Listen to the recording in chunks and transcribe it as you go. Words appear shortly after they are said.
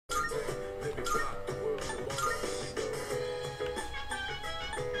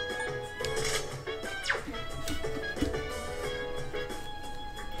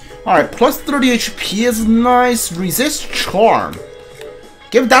Alright, plus 30 HP is nice. Resist Charm.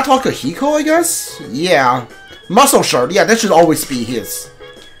 Give that to Akihiko, I guess? Yeah. Muscle Shard, yeah, that should always be his.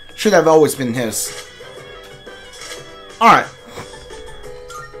 Should have always been his. Alright.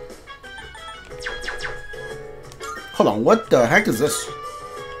 Hold on, what the heck is this?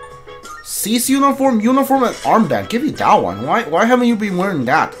 S.E.E.S uniform and armband. Give you that one. Why haven't you been wearing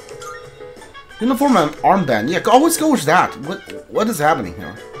that? Uniform and armband. Yeah, always go with that. What is happening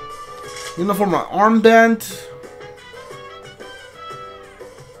here? Uniform and armband.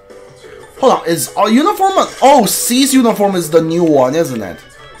 Hold on, is uniform? Oh, S.E.E.S uniform is the new one, isn't it?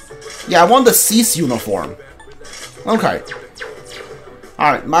 Yeah, I want the S.E.E.S uniform. Okay.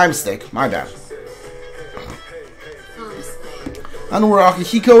 Alright, my mistake. My bad. I know where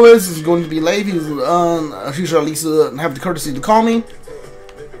Akihiko is. He's going to be late. He should at least have the courtesy to call me.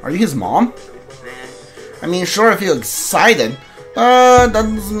 Are you his mom? I mean, sure, I feel excited.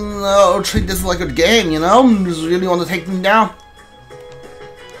 Doesn't treat this like a game, you know? Just really want to take them down.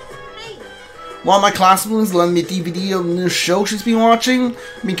 One of my classmates lent me a DVD of the new show she's been watching.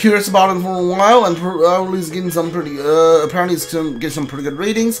 Been curious about it for a while, and probably is getting some pretty. Apparently, it's getting some pretty good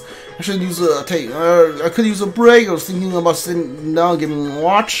ratings. I should use I could use a break. I was thinking about sitting down, giving a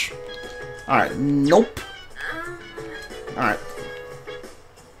watch. All right, nope. All right.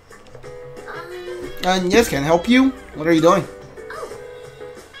 And yes, can I help you? What are you doing?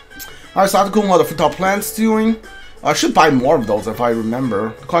 Alright, so I have to go what the top plant's doing. I should buy more of those if I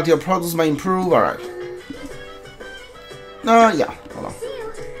remember. Quality of products may improve. Alright. Yeah. Hold on.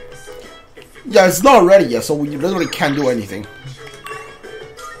 Yeah, it's not ready yet, so we literally can't do anything.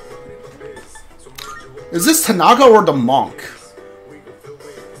 Is this Tanaka or the monk?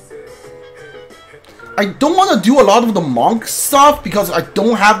 I don't want to do a lot of the monk stuff because I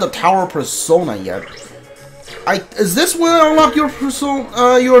don't have the tower persona yet. Is this when I unlock your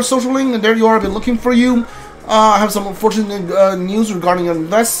your social link? And there you are. I've been looking for you. I have some unfortunate news regarding your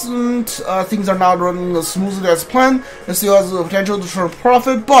investment. Things are not running as smoothly as planned. It still has the potential to turn a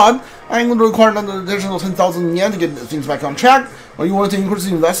profit, but I'm going to require another additional 10,000 yen to get things back on track. Are you wanting to increase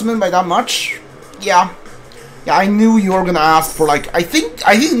the investment by that much? Yeah. Yeah, I knew you were gonna ask for like. I think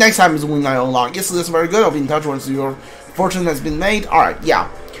next time is when I unlock. Yes, that's very good. I'll be in touch once your fortune has been made. All right. Yeah.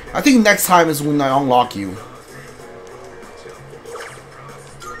 I think next time is when I unlock you.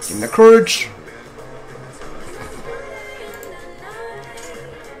 Give me the courage.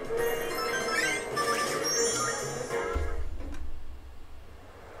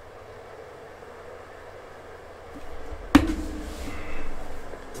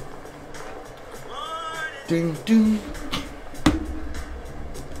 Ding, ding.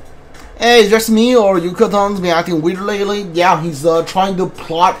 Hey, just me or Yukatan's been acting weird lately? Yeah, he's trying to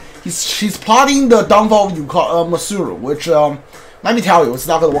plot. She's plotting the downfall of Masuru, which let me tell you, it's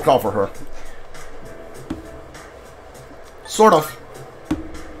not gonna work out for her. Sort of.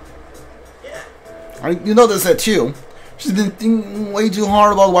 You notice that too. She's been thinking way too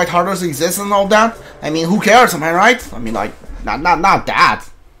hard about why Tartarus exists and all that. I mean, who cares, am I right? I mean, like, not that.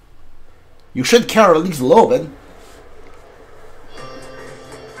 You should care at least a little bit.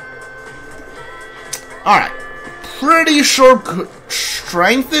 Alright. Pretty sure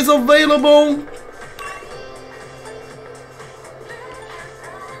strength is available.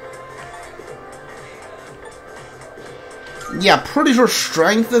 Yeah, pretty sure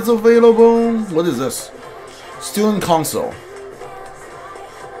strength is available. What is this? Student console.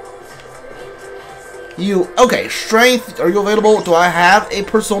 Okay, strength, are you available? Do I have a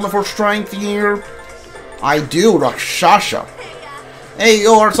persona for strength here? I do, Rakshasha. Hey,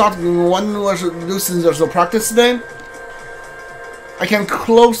 yo, I thought one was since there's no practice today. I can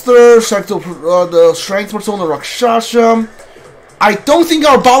close the strength persona Rakshasha. I don't think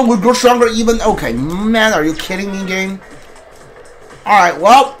our bond will grow stronger even. Okay, man, are you kidding me, game? Alright,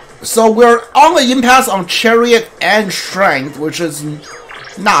 well, so we're on the impasse on Chariot and Strength, which is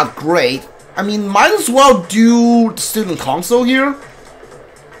not great. I mean, might as well do the student console here.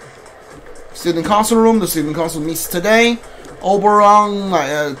 Student console room. The student console meets today. Oberon.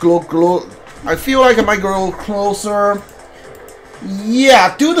 I feel like I might go closer.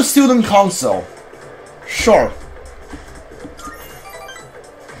 Yeah, do the student console. Sure.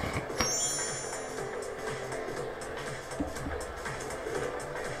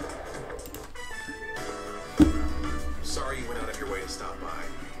 Sorry you went out of your way to stop by,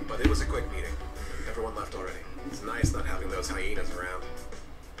 but it was a quick meeting. Everyone left already. It's nice not having those hyenas around.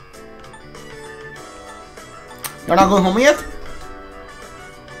 You're not going home yet?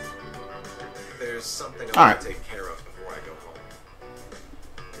 There's something I want to take care of before I go home.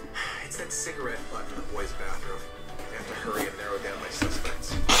 It's that cigarette butt in the boys' bathroom. I have to hurry and narrow down my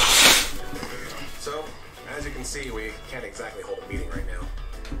suspects. So, as you can see, we can't exactly hold a meeting right now.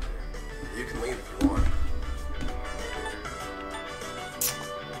 You can leave if you want.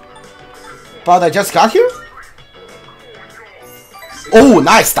 But I just got here? Oh,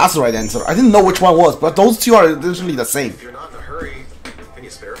 nice. That's the right answer. I didn't know which one was, but those two are literally the same. If you're not in a hurry, can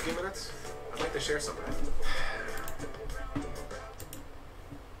you spare a few minutes? I'd like to share something.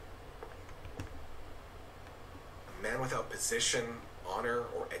 A man without position, honor,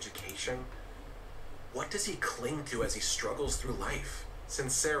 or education? What does he cling to as he struggles through life?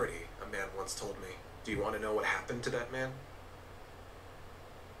 Sincerity, a man once told me. Do you want to know what happened to that man?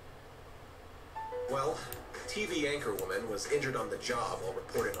 Well, TV anchor woman was injured on the job while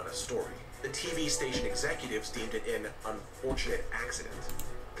reporting on a story. The TV station executives deemed it an unfortunate accident.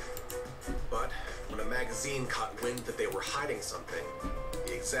 But when a magazine caught wind that they were hiding something,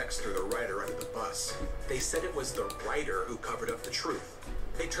 the execs threw the writer under the bus. They said it was the writer who covered up the truth.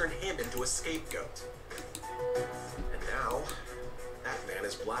 They turned him into a scapegoat. And now, that man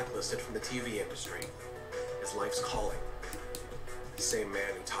is blacklisted from the TV industry. His life's calling. The same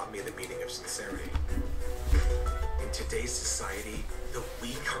man who taught me the meaning of sincerity. In today's society, the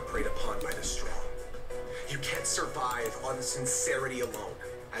weak are preyed upon by the strong. You can't survive on sincerity alone.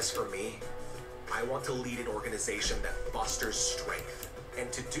 As for me, I want to lead an organization that fosters strength.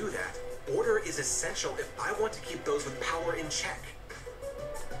 And to do that, order is essential if I want to keep those with power in check.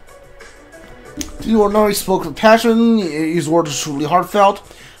 The ordinary spoke with passion. His words are truly heartfelt.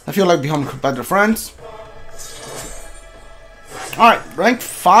 I feel like becoming better friends. Alright, rank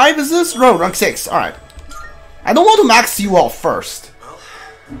 5 is this? No, rank 6. Alright. I don't want to max you all first. Well,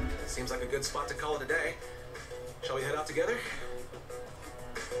 it seems like a good spot to call it a day. Shall we head out together?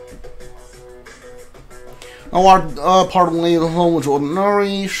 Now, our partly at home with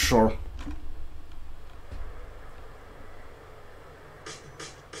ordinary. Sure.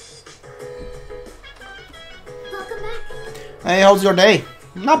 Hey, how's your day?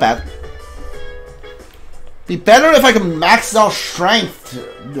 Not bad. Be better if I can max out strength,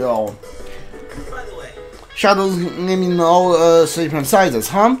 though. By the way, Shadows naming all different sizes,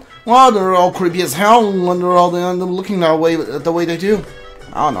 huh? Well, they're all creepy as hell. Wonder how they end up looking that way, the way they do.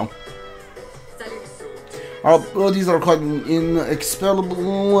 I don't know. Our abilities are quite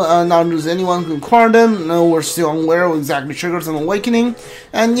inexplicable. Not just anyone can acquire them. No, we're still unaware of exactly triggers an awakening.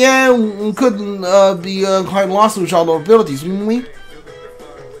 And yeah, we could be quite lost without our abilities, wouldn't we?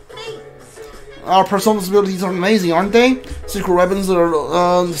 Our personal abilities are amazing, aren't they? Secret weapons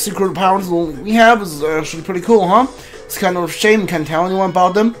or secret powers we have is actually pretty cool, huh? It's kind of a shame we can't tell anyone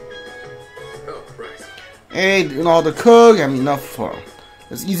about them. oh, right. Hey, you know how to cook? I mean, enough for.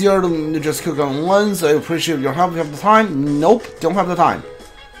 It's easier to just cook on once. I appreciate your help. You have the time? Nope, don't have the time.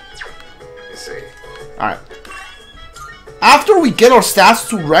 I see. Alright. After we get our stats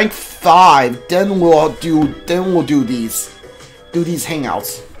to rank 5, then we'll do these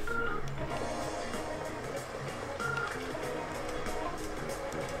hangouts.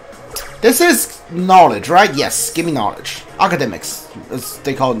 This is knowledge, right? Yes, give me knowledge. Academics, as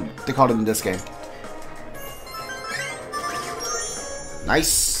they call it in this game.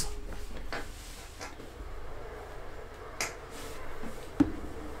 Nice.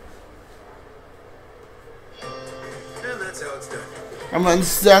 And that's how it's done. I'm gonna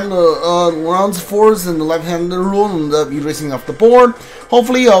understand the rounds 4 in the left-hand rule and the erasing of the board.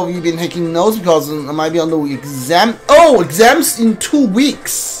 Hopefully, you've been taking notes because I might be on the exam. Oh, exams in 2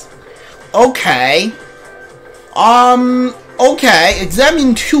 weeks. Okay. Okay, exam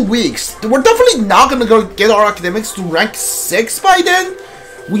in 2 weeks. We're definitely not gonna go get our academics to rank 6 by then.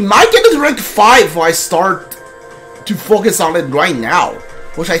 We might get it to rank 5 if I start to focus on it right now,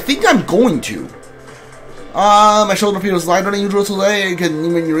 which I think I'm going to. My shoulder feels lighter than usual today. I can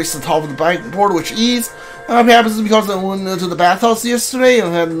even erase the top of the backboard with ease. Perhaps it's because I went to the bathhouse yesterday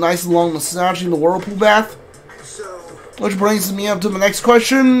and had a nice long massage in the whirlpool bath. Which brings me up to my next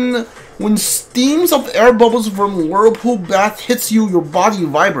question. When steams of air bubbles from a whirlpool bath hits you, your body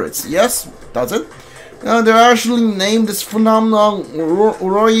vibrates. Yes, does it? They actually named this phenomenon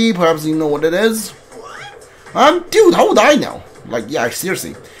Uroi. Perhaps you know what it is. Dude, how would I know? Like, yeah,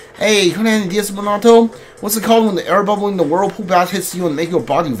 seriously. Hey, you any ideas, Monato? What's it called when the air bubble in the whirlpool bath hits you and make your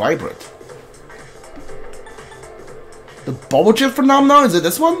body vibrate? The bubble chip phenomenon? Is it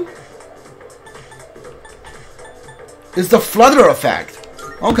this one? It's the flutter effect.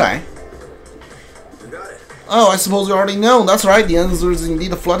 Okay. Oh, I suppose you already know. That's right, the answer is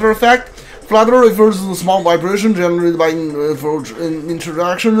indeed the flutter effect. Flutter refers to the small vibration generated by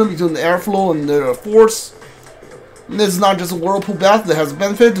interaction between the airflow and the force. This is not just a whirlpool bath that has a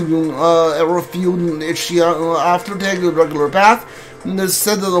benefit. You ever feel itchy after taking a regular bath? And it's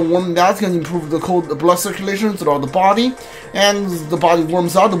said that a warm bath can improve the blood circulation throughout the body, and the body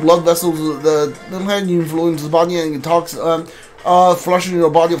warms out, the blood vessels the influence the body and flushing your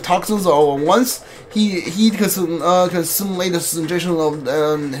body of toxins all at once. Heat can simulate the sensation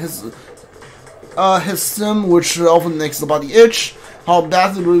of his stem, which often makes the body itch. How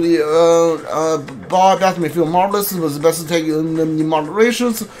bath really bath may feel marvelous, but it's best to take in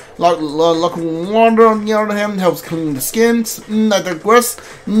moderation. Lukewarm water, on the other hand, helps clean the skin. I digress.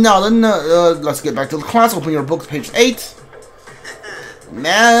 Now then, let's get back to the class. Open your book, page 8.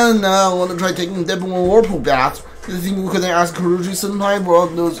 Man, I want to try taking dip in a whirlpool bath. Do you think we could ask Karuji Senpai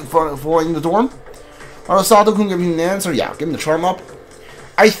for in the dorm? Or Sato can give me an answer? Yeah, give him the charm up.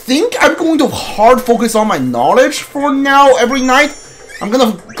 I think I'm going to hard focus on my knowledge for now every night. I'm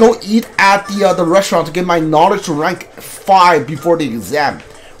gonna go eat at the restaurant to get my knowledge to rank 5 before the exam,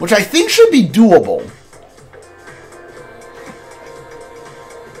 which I think should be doable.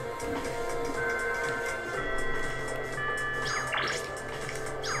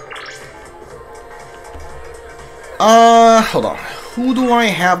 Hold on. Who do I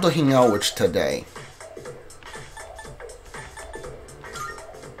have to hang out with today?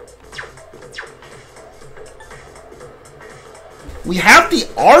 We have the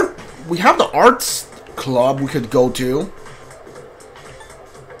arts club we could go to. You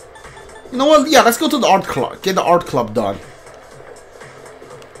know what? Yeah, let's go to the art club. Get the art club done.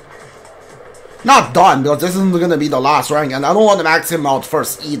 Not done, because this isn't gonna be the last rank, and I don't want to max him out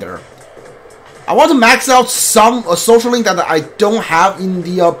first either. I want to max out a social link that I don't have in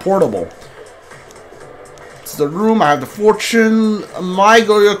the portable. It's the room. I have the fortune. I might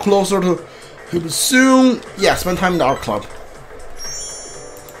go closer to him soon. Yeah, spend time in the art club.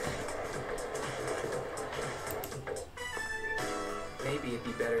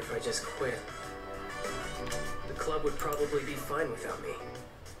 Just quit. The club would probably be fine without me.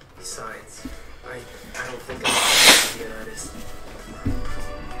 Besides, I don't think I'm supposed to be an artist.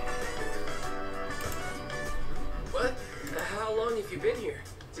 What? How long have you been here?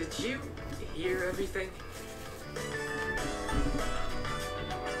 Did you hear everything?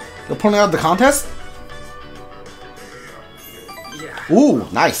 You're pulling out the contest? Yeah. Ooh,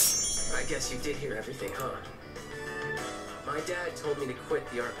 nice. I guess you did hear everything, huh? My dad told me to quit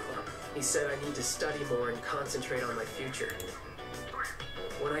the art club. He said I need to study more and concentrate on my future.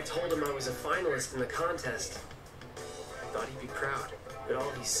 When I told him I was a finalist in the contest, I thought he'd be proud. But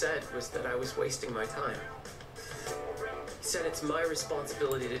all he said was that I was wasting my time. He said it's my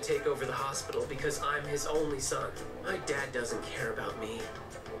responsibility to take over the hospital because I'm his only son. My dad doesn't care about me.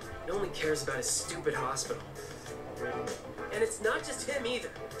 He only cares about his stupid hospital. And it's not just him either.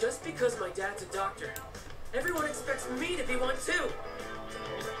 Just because my dad's a doctor, everyone expects me to be one too.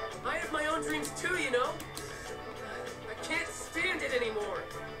 I have my own dreams too, you know? I can't stand it anymore.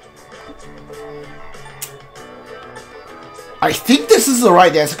 I think this is the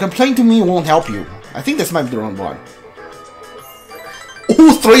right answer. Complain to me won't help you. I think this might be the wrong one.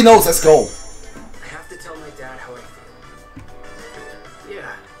 Ooh, 3 notes, let's go. I have to tell my dad how I feel.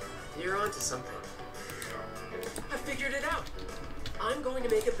 Yeah, you're onto something. I figured it out. I'm going to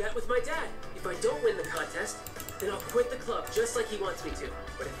make a bet with my dad. If I don't win the contest, then I'll quit the club just like he wants me to.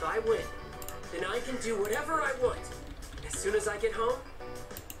 But if I win, then I can do whatever I want. As soon as I get home,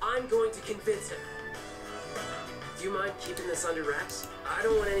 I'm going to convince him. Do you mind keeping this under wraps? I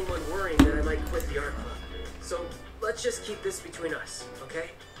don't want anyone worrying that I might quit the art club. So let's just keep this between us,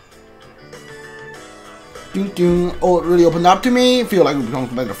 okay? Oh, it really opened up to me. Feel like we become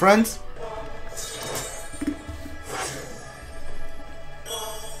better friends.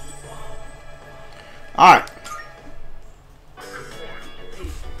 Alright. Hey,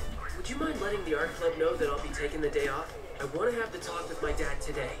 would you mind letting the art club know that I'll be taking the day off? I want to have the talk with my dad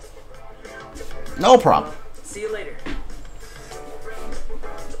today. No problem. See you later.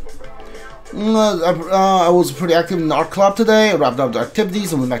 I was pretty active in the art club today. I wrapped up the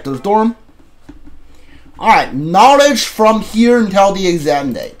activities and went back to the dorm. Alright, knowledge from here until the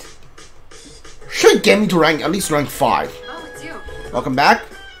exam date. Should get me to rank, at least rank 5. Oh, it's you. Welcome back.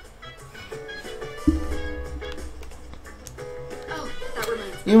 Oh, that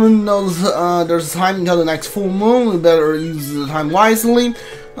reminds me. Even though there's time until the next full moon, we better use the time wisely.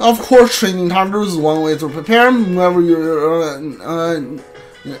 Of course, training toddlers is one way to prepare. Whenever you're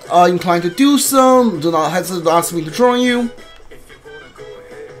inclined to do so, do not hesitate to ask me to join you.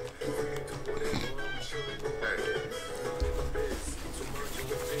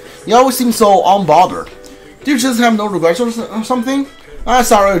 You always seem so unbothered. Do you just have no regrets or something?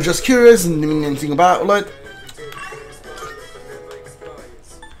 Sorry, I was just curious and didn't mean anything about it.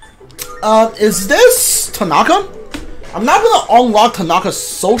 Is this Tanaka? I'm not gonna unlock Tanaka's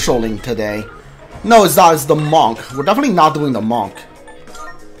social link today. No, it's not. It's the monk. We're definitely not doing the monk.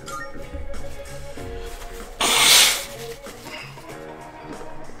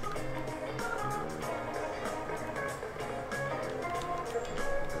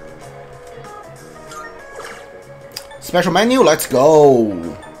 Special menu, let's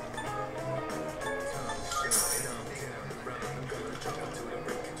go.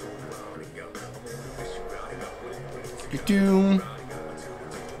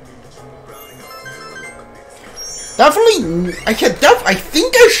 Definitely, I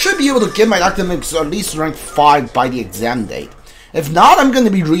think I should be able to get my academics at least rank 5 by the exam date. If not, I'm going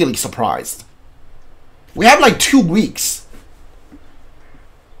to be really surprised. We have like 2 weeks.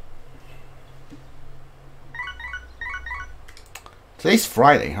 Today's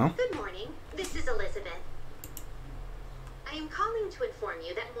Friday, huh? Good morning. This is Elizabeth. I am calling to inform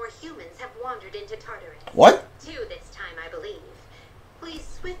you that more humans have wandered into Tartarus. What? 2 this time, I believe. Please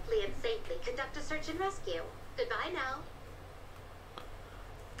swiftly and safely conduct a search and rescue. Goodbye now.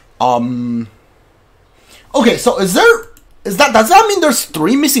 Okay, so does that mean there's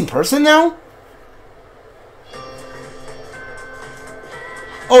 3 missing person now?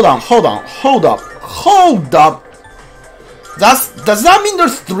 Hold up. Does that mean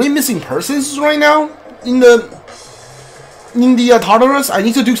there's 3 missing persons right now in the Tartarus? I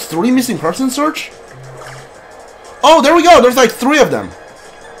need to do 3 missing person search? Oh, there we go. There's like 3 of them.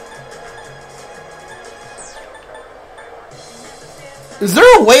 Is there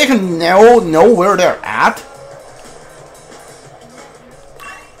a way I can know where they're at?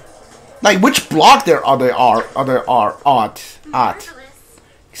 Like which block are they at?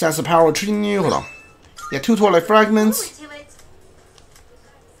 Extensive power treating you. Hold on. Yeah, 2 twilight fragments.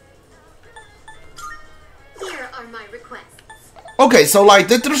 Here are my requests. Okay, so like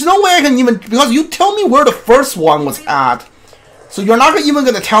there's no way I can even, because you tell me where the first one was at. So you're not even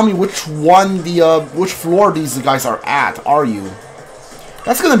gonna tell me which one which floor these guys are at, are you?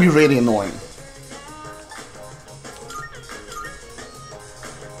 That's gonna be really annoying.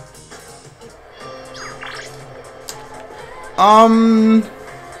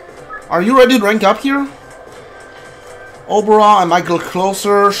 Are you ready to rank up here? Overall, I might go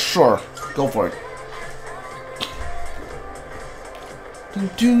closer. Sure, go for it. Dun,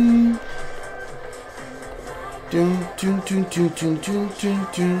 dun. Dun, dun, dun, dun, dun, dun, dun,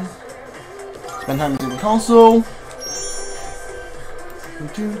 dun. Spend time in the console.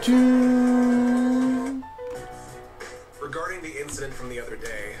 Dun, dun. Regarding the incident from the other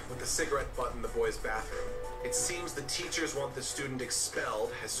day with the cigarette butt in the boys' bathroom, it seems the teachers want the student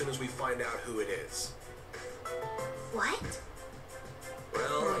expelled as soon as we find out who it is. What?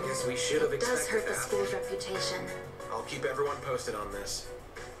 Well, I guess we should have It does expected hurt the that. school's reputation. I'll keep everyone posted on this.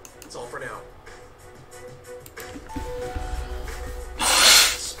 That's all for now.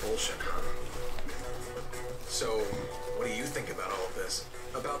 Expulsion, huh? So, what do you think about all of this?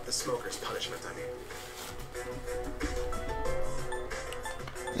 About the smoker's punishment, I mean.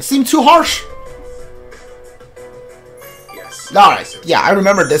 It seemed too harsh. Yes. Alright, yeah, I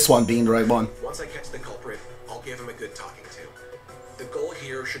remember this one being the right one. Once I catch the culprit, I'll give him a good talking to. The goal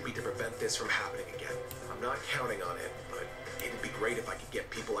here should be to prevent this from happening again. I'm not counting on it, but it'd be great if I could get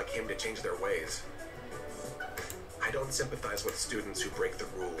people like him to change their ways. I don't sympathize with students who break the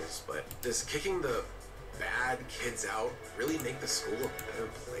rules, but does kicking the bad kids out really make the school a better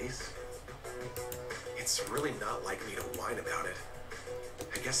place? It's really not like me to whine about it.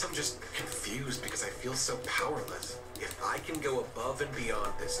 I guess I'm just confused because I feel so powerless. If I can go above and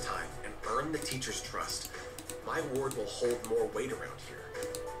beyond this time and earn the teacher's trust, my word will hold more weight around here.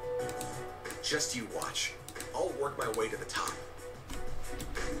 Just you watch. I'll work my way to the top.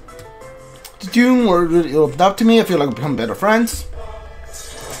 June were really opened up to me. I feel like we become better friends.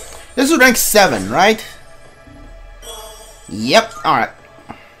 This is rank 7, right? Yep, alright.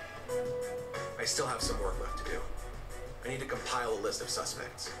 I still have some work left to do. I need to compile a list of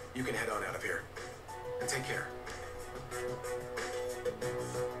suspects. You can head on out of here. And take care.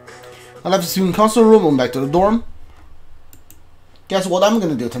 I left the student council room, went back to the dorm. Guess what I'm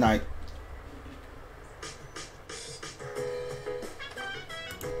gonna do tonight?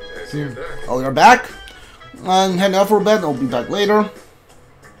 Oh, you're back? I'm heading out for a bed. I'll be back later.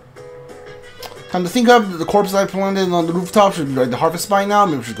 Time to think of the corpses I planted on the rooftop should be ready to harvest by now.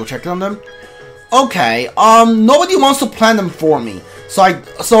 Maybe we should go check on them. Okay, nobody wants to plant them for me.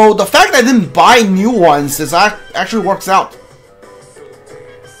 So the fact that I didn't buy new ones is actually works out.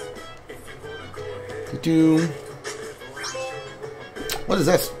 What is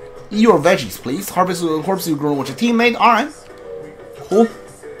this? Eat your veggies, please. Harvest the corpse you've grown with your teammate. Alright. Cool.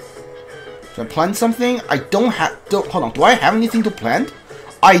 Should I plant something? I don't have... don't... Hold on, do I have anything to plant?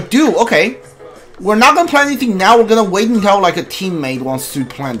 I do, okay. We're not gonna plant anything now, we're gonna wait until like a teammate wants to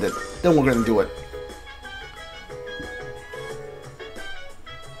plant it. Then we're gonna do it.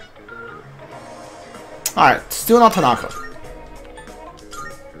 Alright, still not Tanaka.